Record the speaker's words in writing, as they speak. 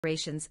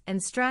operations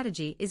and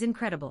strategy is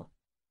incredible.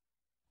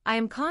 I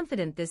am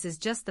confident this is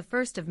just the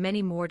first of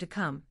many more to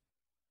come.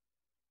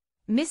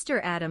 Mr.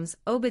 Adams,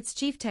 Obit's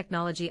chief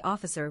technology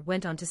officer,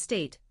 went on to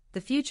state,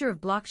 the future of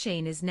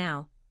blockchain is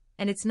now,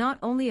 and it's not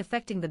only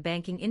affecting the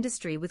banking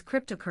industry with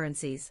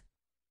cryptocurrencies.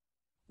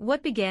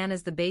 What began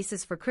as the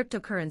basis for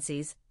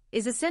cryptocurrencies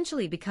is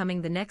essentially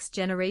becoming the next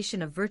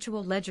generation of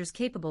virtual ledgers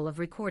capable of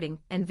recording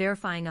and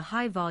verifying a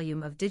high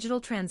volume of digital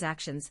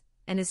transactions,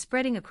 and is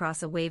spreading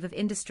across a wave of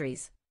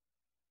industries.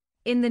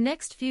 In the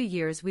next few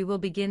years we will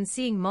begin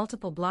seeing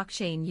multiple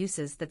blockchain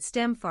uses that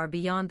stem far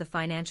beyond the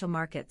financial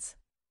markets.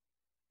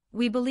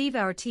 We believe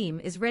our team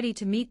is ready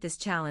to meet this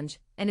challenge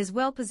and is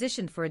well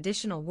positioned for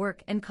additional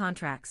work and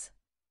contracts.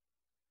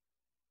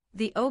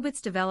 The Obit's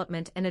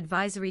development and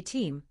advisory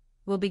team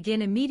will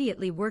begin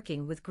immediately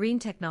working with green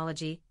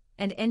technology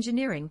and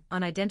engineering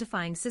on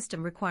identifying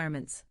system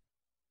requirements.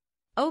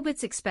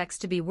 Obits expects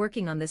to be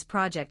working on this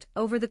project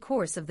over the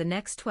course of the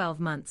next 12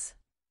 months.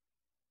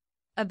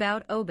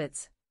 About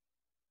Obits.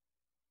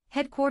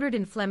 Headquartered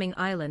in Fleming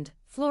Island,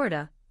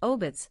 Florida,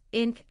 Obits,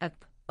 Inc.,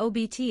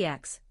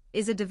 OBTX,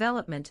 is a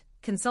development,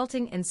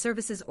 consulting and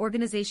services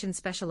organization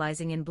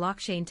specializing in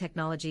blockchain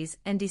technologies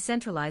and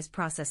decentralized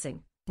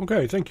processing.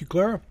 Okay, thank you,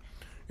 Clara.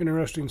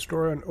 Interesting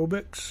story on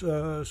Obits.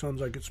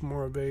 Sounds like it's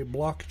more of a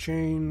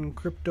blockchain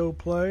crypto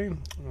play.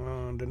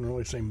 Didn't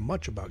really say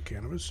much about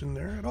cannabis in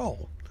there at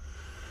all.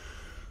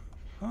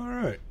 All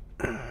right,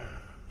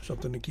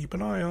 something to keep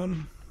an eye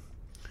on.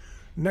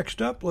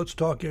 Next up, let's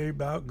talk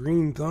about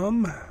Green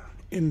Thumb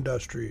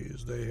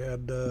Industries. They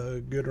had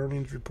a good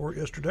earnings report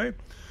yesterday.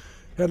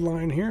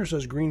 Headline here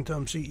says Green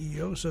Thumb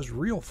CEO says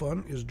real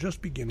fun is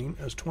just beginning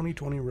as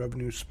 2020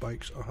 revenue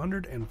spikes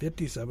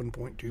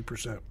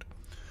 157.2%.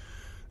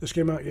 This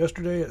came out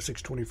yesterday at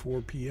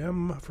 6:24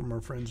 p.m. from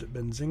our friends at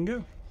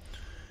Benzinga,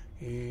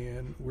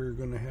 and we're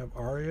going to have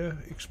Aria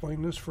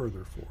explain this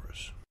further for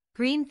us.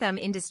 Green Thumb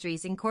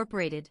Industries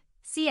Incorporated,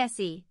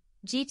 CSE,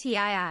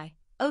 GTII,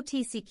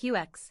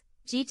 OTCQX,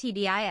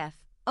 GTDIF,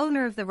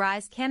 owner of the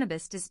Rise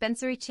Cannabis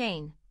Dispensary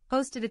chain,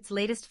 posted its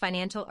latest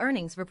financial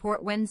earnings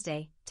report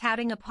Wednesday,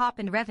 touting a pop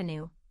in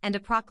revenue and a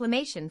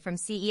proclamation from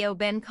CEO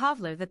Ben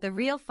Kovler that the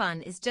real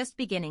fun is just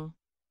beginning.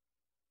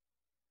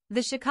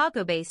 The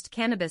Chicago-based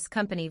cannabis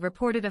company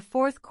reported a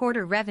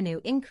fourth-quarter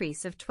revenue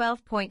increase of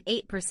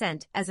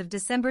 12.8% as of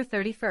December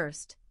 31,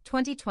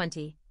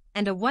 2020,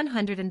 and a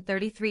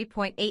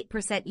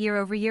 133.8%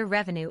 year-over-year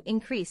revenue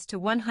increase to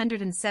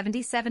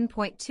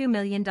 $177.2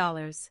 million.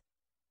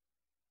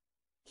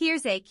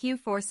 Here's a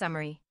Q4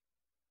 summary.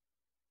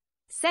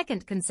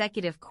 Second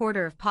consecutive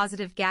quarter of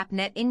positive GAAP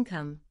net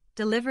income,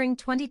 delivering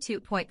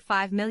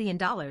 $22.5 million,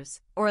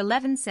 or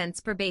 11 cents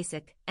per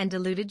basic and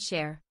diluted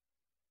share.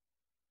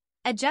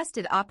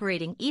 Adjusted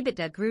operating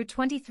EBITDA grew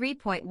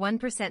 23.1%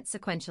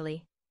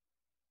 sequentially.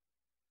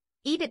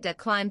 EBITDA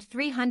climbed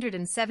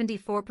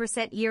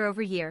 374%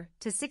 year-over-year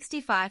to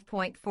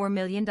 $65.4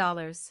 million.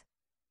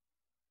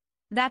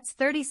 That's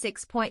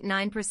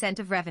 36.9%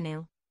 of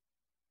revenue.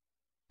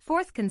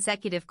 Fourth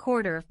consecutive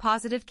quarter of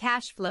positive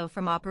cash flow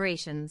from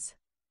operations.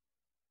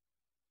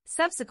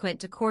 Subsequent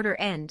to quarter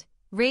end,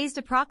 raised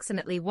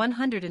approximately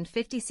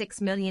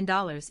 $156 million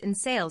in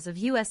sales of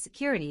U.S.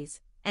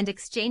 securities and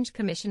Exchange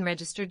Commission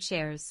registered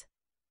shares.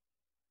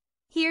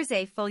 Here's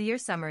a full-year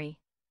summary.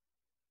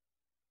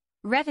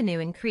 Revenue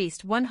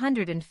increased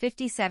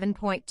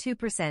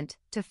 157.2%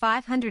 to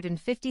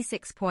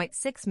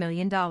 $556.6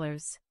 million.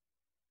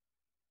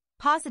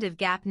 Positive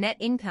GAAP net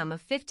income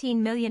of $15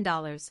 million,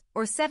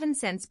 or 7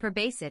 cents per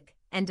basic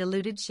and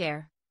diluted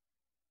share.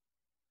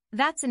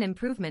 That's an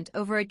improvement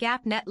over a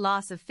GAAP net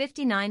loss of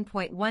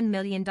 $59.1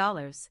 million,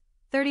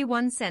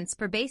 31 cents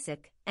per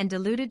basic and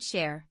diluted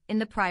share in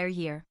the prior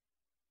year.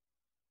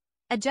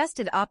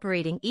 Adjusted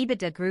operating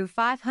EBITDA grew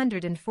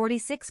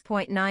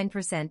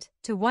 546.9%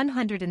 to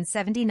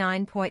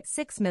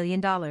 $179.6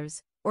 million,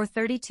 or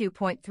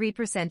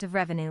 32.3% of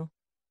revenue.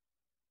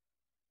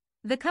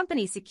 The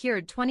company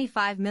secured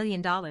 $25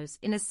 million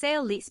in a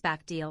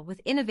sale-leaseback deal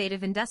with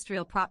Innovative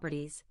Industrial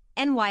Properties,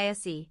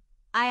 NYSE,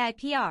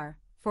 IIPR,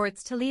 for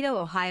its Toledo,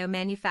 Ohio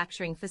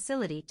manufacturing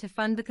facility to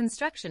fund the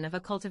construction of a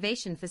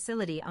cultivation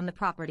facility on the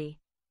property.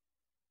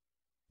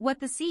 What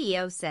the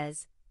CEO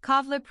says,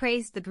 Kovler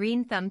praised the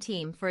Green Thumb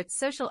team for its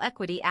social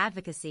equity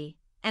advocacy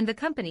and the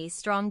company's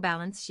strong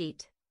balance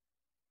sheet.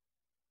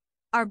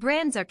 Our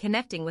brands are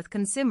connecting with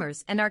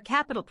consumers and our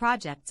capital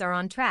projects are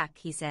on track,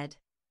 he said.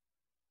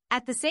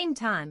 At the same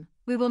time,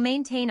 we will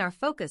maintain our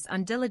focus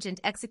on diligent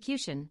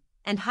execution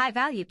and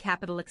high-value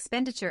capital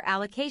expenditure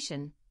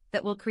allocation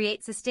that will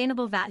create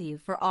sustainable value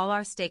for all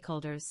our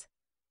stakeholders.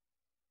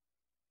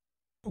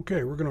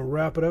 Okay, we're going to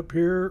wrap it up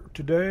here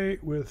today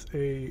with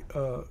a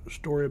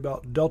story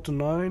about Delta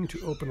 9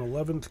 to open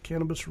 11th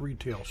cannabis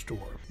retail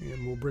store.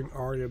 And we'll bring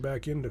Aria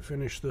back in to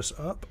finish this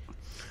up.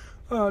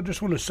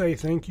 Just want to say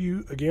thank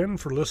you again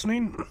for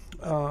listening.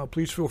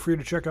 Please feel free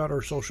to check out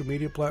our social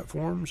media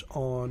platforms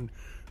on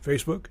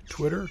Facebook,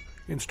 Twitter,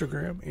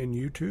 Instagram, and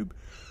YouTube.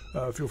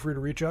 Feel free to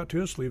reach out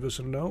to us, leave us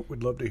a note.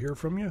 We'd love to hear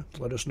from you.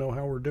 Let us know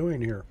how we're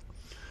doing here.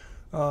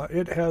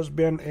 It has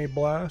been a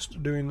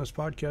blast doing this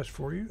podcast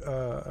for you.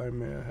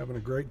 I'm having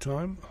a great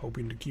time,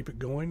 hoping to keep it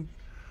going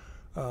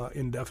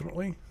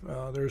indefinitely.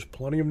 There's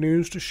plenty of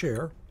news to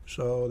share,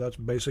 so that's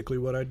basically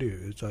what I do.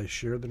 Is I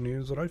share the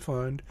news that I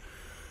find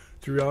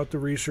throughout the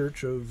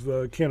research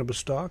of cannabis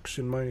stocks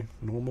in my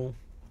normal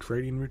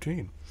trading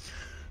routine.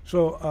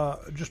 So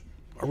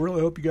I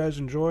really hope you guys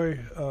enjoy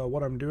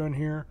what I'm doing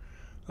here.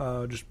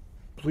 Just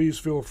please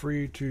feel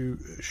free to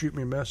shoot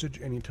me a message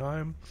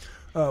anytime.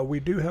 We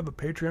do have a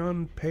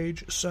Patreon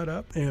page set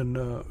up,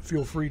 and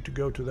feel free to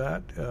go to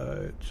that.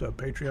 It's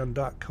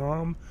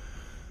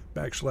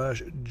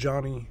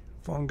patreon.com/Johnny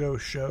Fongo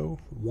Show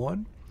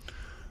 1.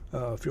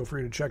 Feel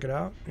free to check it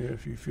out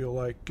if you feel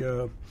like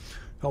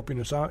helping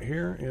us out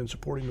here and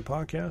supporting the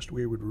podcast.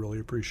 We would really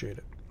appreciate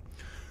it.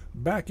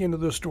 Back into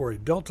the story.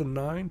 Delta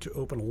 9 to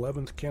open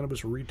 11th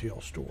cannabis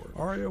retail store.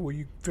 Aria, will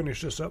you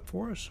finish this up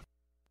for us?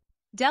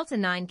 Delta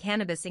 9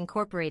 Cannabis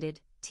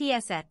Incorporated,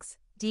 TSX,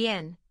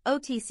 DN,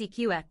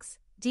 OTCQX,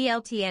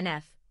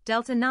 DLTNF,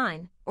 Delta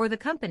 9, or the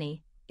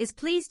company, is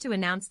pleased to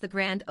announce the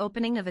grand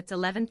opening of its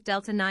 11th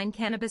Delta 9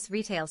 Cannabis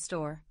retail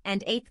store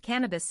and 8th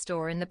cannabis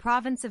store in the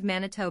province of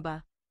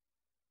Manitoba.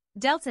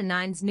 Delta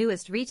 9's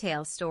newest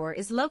retail store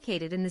is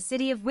located in the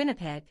city of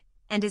Winnipeg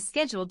and is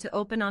scheduled to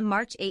open on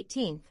March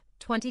 18,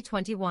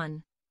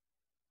 2021.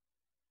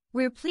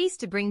 We're pleased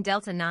to bring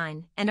Delta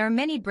 9 and our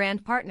many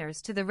brand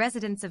partners to the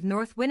residents of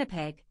North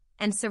Winnipeg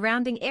and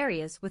surrounding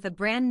areas with a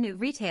brand new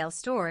retail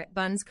store at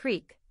Buns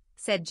Creek,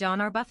 said John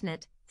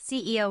Arbuthnot,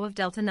 CEO of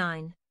Delta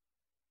 9.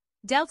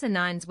 Delta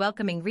 9's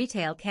welcoming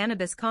retail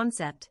cannabis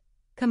concept,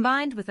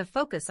 combined with a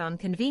focus on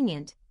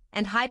convenient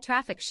and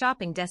high-traffic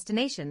shopping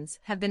destinations,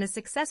 have been a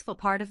successful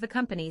part of the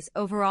company's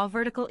overall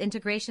vertical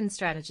integration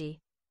strategy.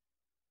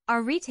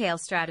 Our retail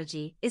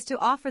strategy is to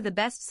offer the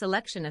best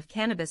selection of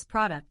cannabis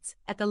products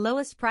at the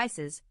lowest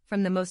prices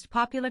from the most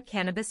popular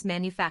cannabis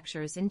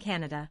manufacturers in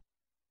Canada.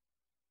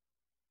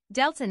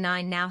 Delta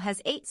 9 now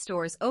has 8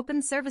 stores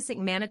open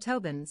servicing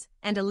Manitobans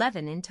and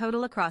 11 in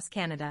total across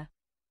Canada.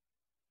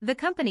 The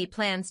company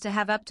plans to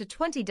have up to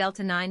 20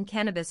 Delta 9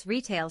 cannabis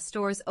retail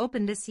stores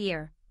open this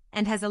year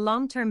and has a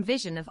long-term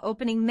vision of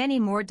opening many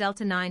more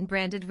Delta 9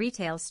 branded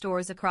retail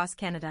stores across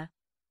Canada.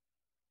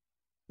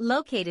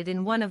 Located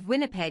in one of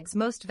Winnipeg's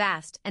most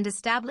vast and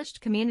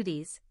established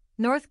communities,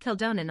 North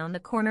Kildonan on the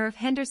corner of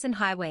Henderson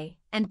Highway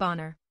and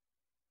Bonner.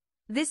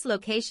 This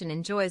location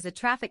enjoys a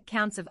traffic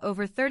counts of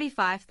over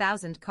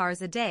 35,000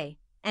 cars a day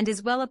and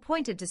is well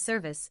appointed to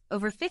service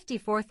over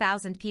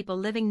 54,000 people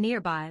living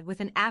nearby with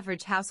an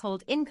average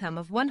household income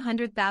of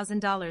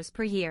 $100,000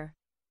 per year.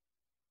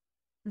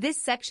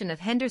 This section of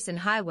Henderson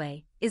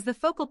Highway is the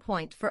focal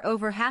point for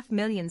over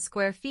 500,000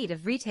 square feet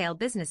of retail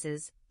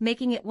businesses,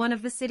 making it one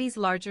of the city's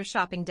larger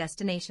shopping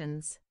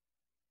destinations.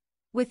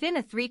 Within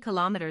a 3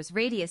 kilometers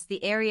radius,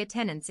 the area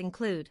tenants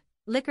include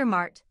Liquor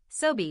Mart,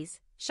 Sobeys,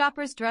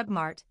 Shoppers Drug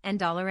Mart, and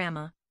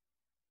Dollarama.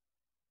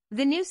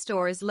 The new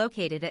store is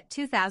located at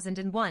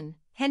 2001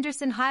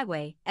 Henderson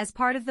Highway as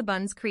part of the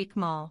Buns Creek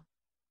Mall.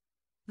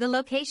 The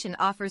location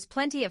offers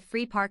plenty of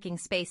free parking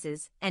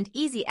spaces and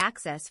easy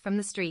access from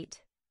the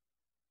street.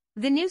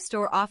 The new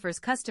store offers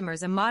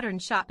customers a modern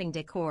shopping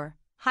decor,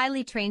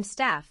 highly trained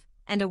staff,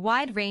 and a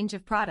wide range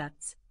of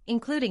products,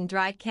 including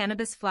dried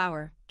cannabis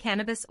flower,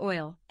 cannabis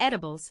oil,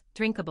 edibles,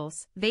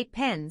 drinkables, vape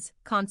pens,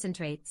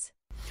 concentrates.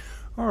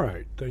 All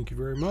right, thank you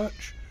very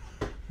much.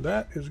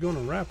 That is going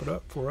to wrap it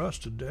up for us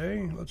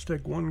today. Let's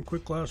take one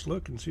quick last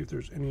look and see if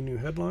there's any new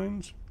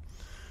headlines.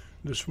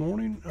 This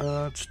morning,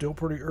 it's still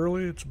pretty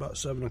early. It's about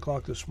 7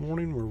 o'clock this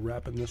morning. We're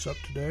wrapping this up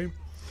today.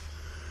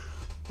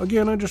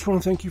 Again, I just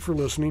want to thank you for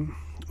listening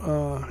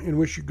and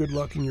wish you good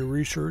luck in your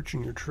research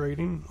and your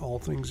trading, all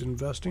things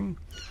investing.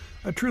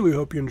 I truly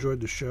hope you enjoyed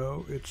the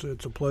show. It's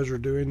a pleasure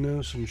doing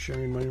this and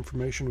sharing my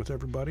information with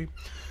everybody.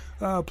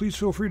 Please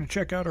feel free to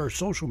check out our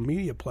social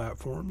media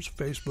platforms,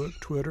 Facebook,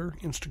 Twitter,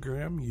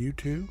 Instagram,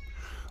 YouTube.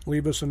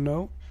 Leave us a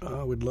note.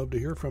 We'd love to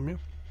hear from you.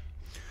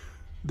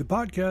 The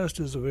podcast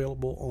is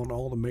available on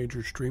all the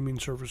major streaming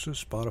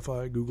services,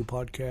 Spotify, Google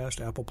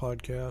Podcasts, Apple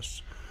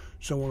Podcasts,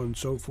 so on and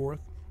so forth.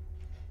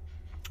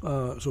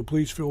 So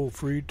please feel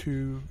free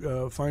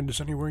to find us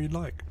anywhere you'd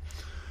like.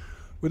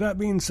 With that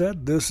being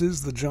said, this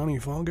is the Johnny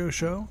Fongo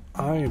Show.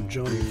 I am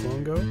Johnny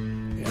Fongo,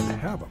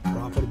 and have a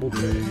profitable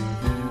day.